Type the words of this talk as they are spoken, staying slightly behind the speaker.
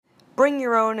Bring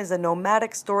Your Own is a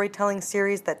nomadic storytelling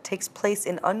series that takes place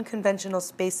in unconventional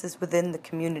spaces within the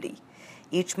community.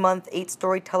 Each month, 8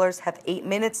 storytellers have 8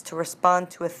 minutes to respond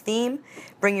to a theme.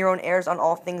 Bring Your Own airs on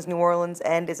All Things New Orleans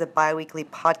and is a bi-weekly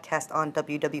podcast on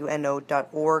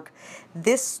WWNO.org.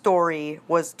 This story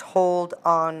was told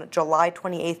on July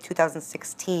 28,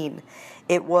 2016.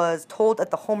 It was told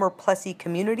at the Homer Plessy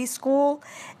Community School,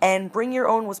 and Bring Your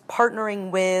Own was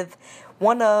partnering with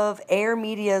one of Air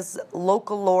Media's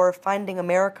local lore Finding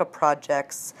America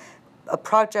projects, a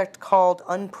project called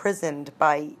Unprisoned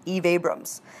by Eve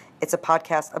Abrams. It's a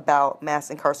podcast about mass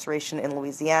incarceration in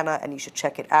Louisiana, and you should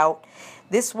check it out.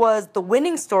 This was the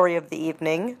winning story of the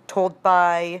evening, told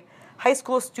by high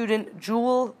school student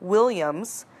Jewel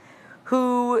Williams,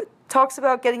 who talks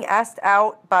about getting asked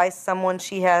out by someone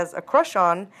she has a crush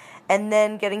on, and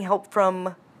then getting help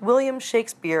from William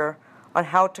Shakespeare on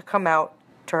how to come out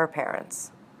to her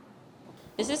parents.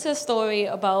 This is a story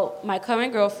about my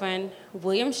current girlfriend,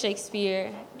 William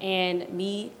Shakespeare, and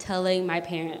me telling my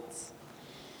parents.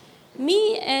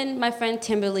 Me and my friend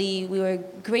Timberly, we were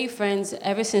great friends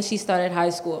ever since she started high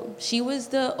school. She was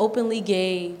the openly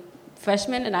gay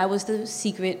freshman, and I was the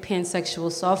secret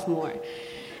pansexual sophomore.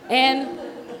 And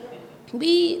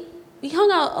we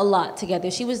hung out a lot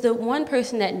together. She was the one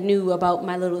person that knew about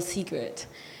my little secret.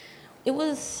 It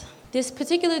was this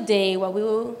particular day while we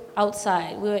were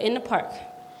outside. We were in the park.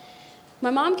 My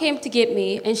mom came to get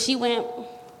me, and she went,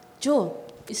 "Jewel,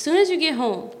 as soon as you get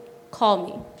home, call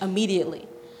me immediately."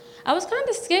 I was kind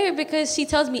of scared because she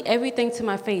tells me everything to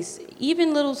my face.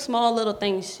 Even small little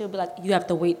things, she'll be like, "You have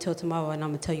to wait till tomorrow, and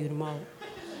I'm going to tell you tomorrow."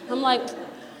 I'm like,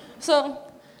 so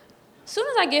as soon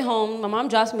as I get home, my mom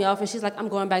drops me off, and she's like, "I'm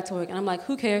going back to work." And I'm like,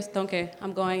 "Who cares? Don't care.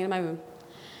 I'm going in my room."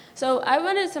 So I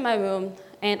run into my room,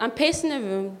 and I'm pacing the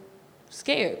room,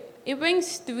 scared. It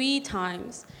rings 3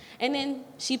 times, and then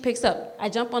she picks up. I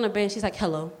jump on the bed, and she's like,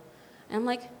 "Hello." And I'm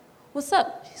like, "What's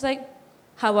up?" She's like,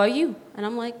 "How are you?" And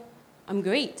I'm like, "I'm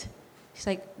great." She's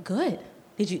like, "Good.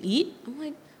 Did you eat?" I'm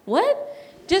like, "What?"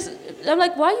 I'm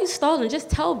like, "Why are you stalling? Just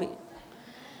tell me."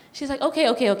 She's like,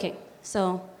 okay.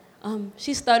 So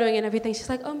she's stuttering and everything. She's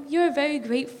like, "You're a very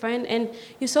great friend, and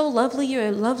you're so lovely. You're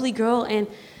a lovely girl, and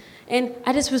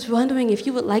I just was wondering if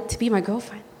you would like to be my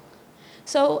girlfriend."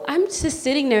 So I'm just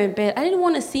sitting there in bed. I didn't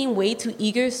want to seem way too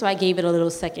eager, so I gave it a little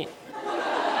second.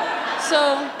 So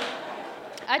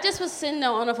I just was sitting there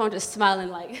on the phone just smiling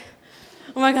like,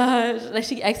 "Oh my gosh," like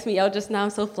she asked me out just now, I'm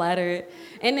so flattered.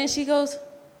 And then she goes,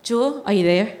 "Jewel, are you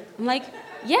there?" I'm like,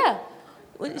 "Yeah."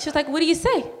 She's like, "What do you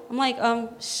say?" I'm like,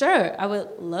 "Sure, I would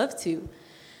love to."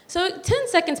 So 10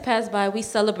 seconds pass by, we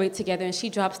celebrate together, and she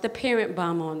drops the parent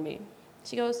bomb on me.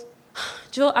 She goes,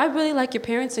 "Jewel, I really like your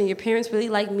parents, and your parents really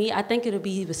like me. I think it'll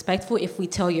be respectful if we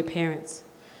tell your parents."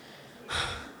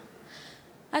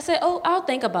 I said, "Oh, I'll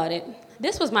think about it."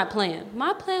 This was my plan.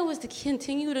 My plan was to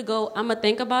continue to go, "I'm going to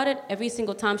think about it," every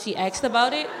single time she asked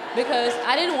about it, because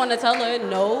I didn't want to tell her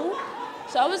no.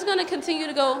 So I was going to continue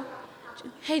to go,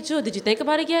 "Hey, Jewel, did you think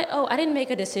about it yet?" "Oh, I didn't make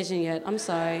a decision yet. I'm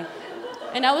sorry."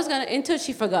 And I was going to, until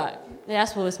she forgot.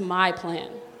 That's what was my plan.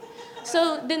 So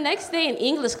the next day in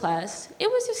English class, it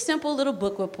was a simple little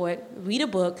book report. Read a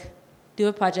book, do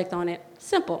a project on it.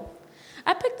 Simple.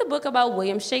 I picked a book about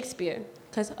William Shakespeare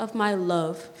because of my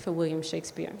love for William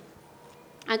Shakespeare.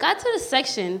 I got to the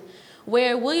section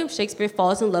where William Shakespeare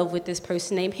falls in love with this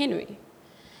person named Henry.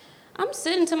 I'm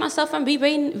sitting to myself, I'm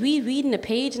rereading the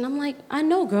page, and I'm like, I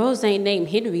know girls ain't named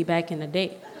Henry back in the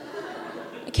day.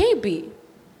 It can't be.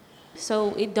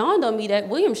 So it dawned on me that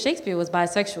William Shakespeare was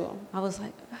bisexual. I was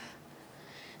like,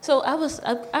 so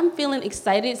I'm feeling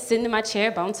excited, sitting in my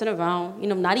chair, bouncing around,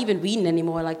 not even reading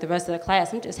anymore like the rest of the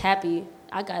class. I'm just happy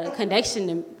I got a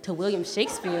connection to William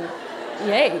Shakespeare.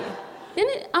 Yay. Then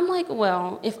I'm like,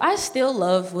 well, if I still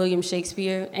love William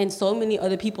Shakespeare and so many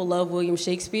other people love William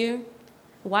Shakespeare,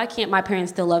 why can't my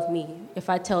parents still love me if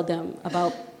I tell them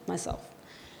about myself?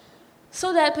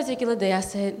 So that particular day I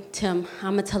said, "Tim,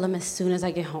 I'm going to tell him as soon as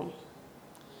I get home."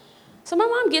 So my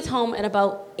mom gets home at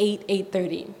about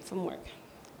 8:30 from work.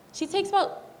 She takes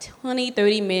about 20,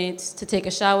 30 minutes to take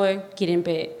a shower, get in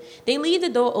bed. They leave the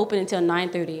door open until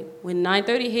 9:30. When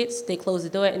 9:30 hits, they close the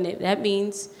door, and that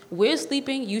means we're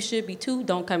sleeping, you should be too,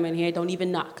 don't come in here, don't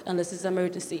even knock unless it's an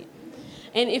emergency.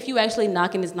 And if you actually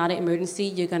knock and it's not an emergency,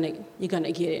 you're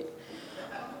gonna get it.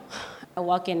 I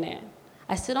walk in there.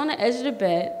 I sit on the edge of the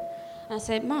bed, and I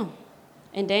said, "Mom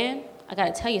and Dan, I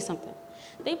gotta tell you something."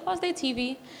 They pause their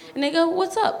TV, and they go,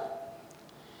 "What's up?"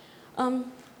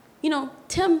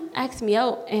 Tim asked me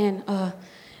out, and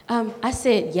I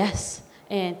said yes,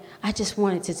 and I just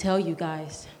wanted to tell you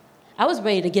guys. I was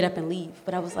ready to get up and leave,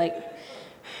 but I was like,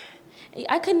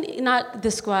 I could not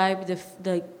describe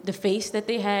the face that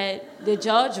they had. Their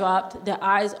jaw dropped, their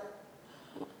eyes.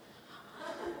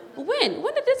 When?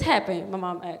 When did this happen? My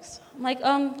mom asked. I'm like,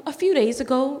 a few days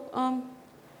ago,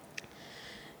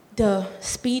 the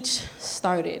speech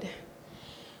started.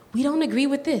 We don't agree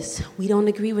with this. We don't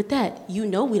agree with that. You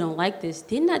know we don't like this.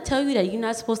 Didn't I tell you that you're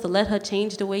not supposed to let her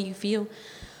change the way you feel?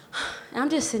 And I'm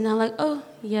just sitting there like, oh,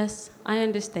 yes, I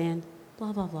understand.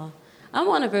 Blah, blah, blah. I'm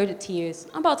on the verge of tears.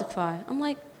 I'm about to cry. I'm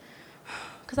like,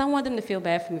 because I want them to feel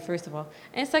bad for me, first of all.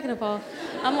 And second of all,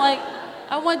 I'm like,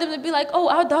 I want them to be like, oh,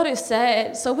 our daughter's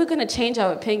sad, so we're going to change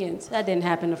our opinions. That didn't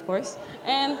happen, of course.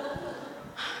 And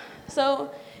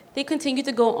so they continued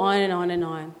to go on and on and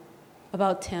on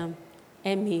about Tim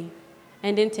and me,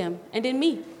 and then Tim, and then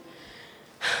me.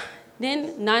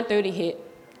 Then 9:30 hit.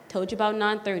 Told you about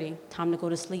 9:30, time to go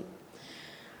to sleep.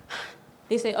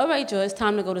 They say, all right, Joy, it's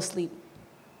time to go to sleep.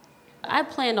 I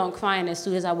planned on crying as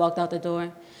soon as I walked out the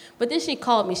door. But then she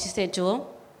called me. She said,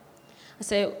 Jewel. I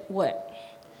said, what?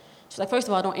 She's like, first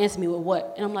of all, don't answer me with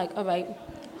what. And I'm like, all right,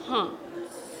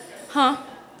 huh?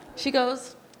 She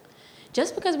goes,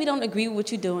 just because we don't agree with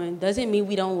what you're doing doesn't mean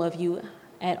we don't love you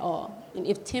at all. And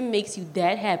if Tim makes you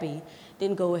that happy,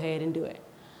 then go ahead and do it.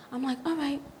 I'm like, all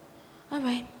right, I'm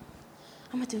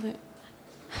going to do it.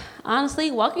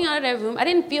 Honestly, walking out of that room, I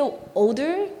didn't feel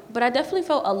older, but I definitely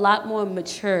felt a lot more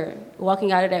mature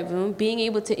walking out of that room, being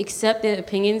able to accept their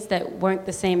opinions that weren't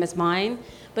the same as mine,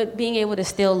 but being able to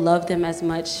still love them as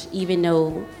much, even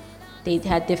though they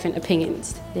had different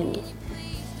opinions than me.